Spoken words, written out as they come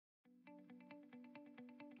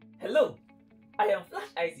Hello, I am Flash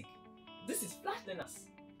Isaac. This is Flashlearners.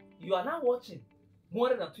 You are now watching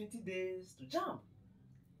 120 Days to Jamb,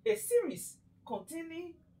 a series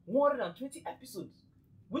containing 120 episodes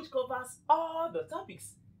which covers all the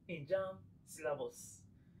topics in Jamb syllabus.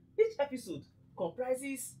 Each episode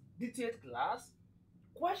comprises detailed class,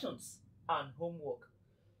 questions, and homework.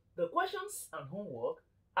 The questions and homework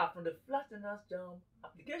are from the Flashlearners Jamb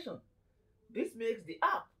application. This makes the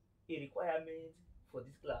app a requirement for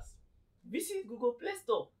this class. Visit Google Play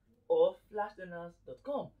Store or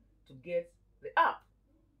flashlearners.com to get the app.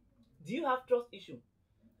 Do you have trust issue?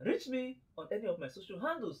 Reach me on any of my social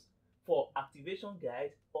handles for activation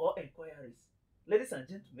guide or inquiries. Ladies and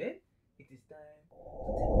gentlemen, it is time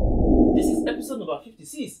to take. This is episode number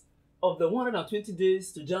 56 of the 120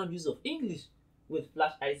 Days to Jamb use of English with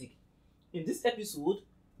Flash Isaac. In this episode,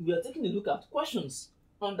 we are taking a look at questions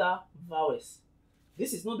under vowels.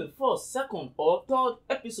 This is not the first, second, or third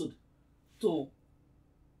episode to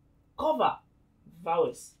cover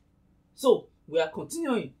vowels. So we are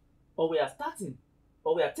continuing, or we are starting,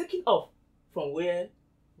 or we are taking off from where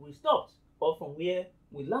we stopped, or from where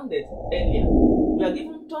we landed earlier. We are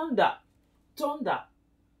given thunder. Thunder.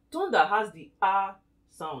 Thunder has the R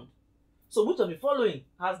sound. So which of the following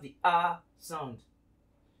has the R sound?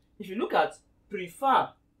 If you look at prefer,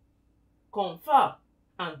 confer,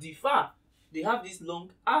 and defer, they have this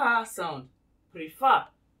long R sound. Prefer,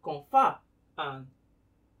 confer, and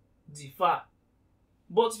defer.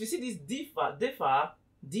 But if you see this defer,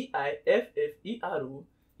 D-I-F-F-E-R-O,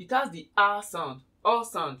 it has the R sound,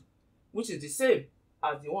 which is the same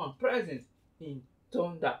as the one present in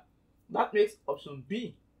thunder. That makes option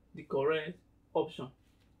B the correct option.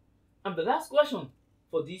 And the last question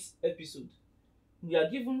for this episode, we are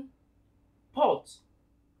given pot,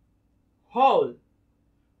 hall,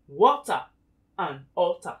 water, and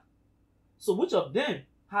altar. So which of them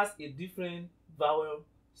has a different vowel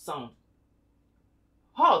sound?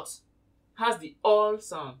 Hot has the all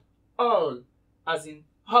sound. All as in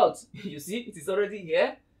hot. You see, it is already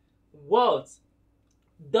here. What,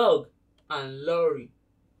 dog, and lorry.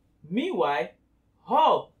 Meanwhile,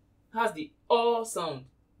 hall has the all sound,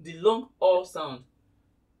 the long all sound.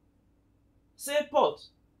 Say pot.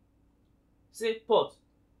 Say pot.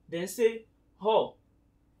 Then say hall.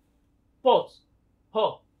 Pot,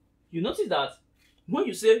 hall. You notice that when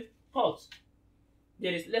you say pot,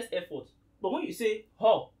 there is less effort. But when you say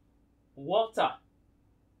hall, water,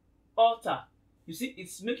 altar, you see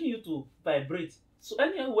it's making you to vibrate. So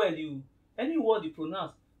any word you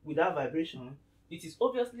pronounce with that vibration, it is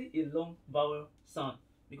obviously a long vowel sound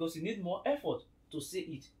because you need more effort to say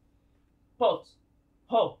it. Pot,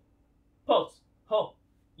 hall, pot, hall.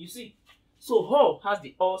 You see, so hall has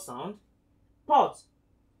the all sound, pot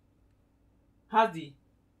has the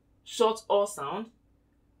short all sound,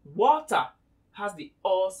 water has the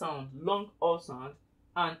all sound, long all sound,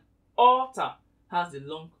 and altar has the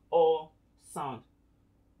long all sound.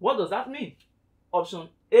 What does that mean? Option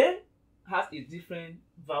A has a different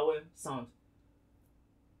vowel sound.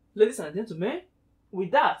 Ladies and gentlemen,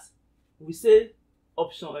 with that, we say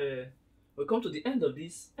we come to the end of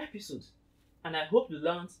this episode, and I hope you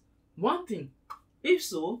learned one thing. If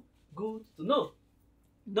so, good to know.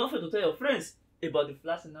 Don't forget to tell your friends about the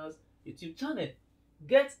Flashlearners YouTube channel.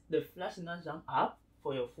 Get the Flashlearners Jamb app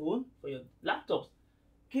for your phone, for your laptops.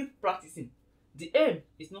 Keep practicing. The aim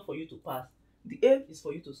is not for you to pass. The aim is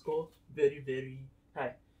for you to score very, very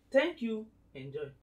high. Thank you. Enjoy.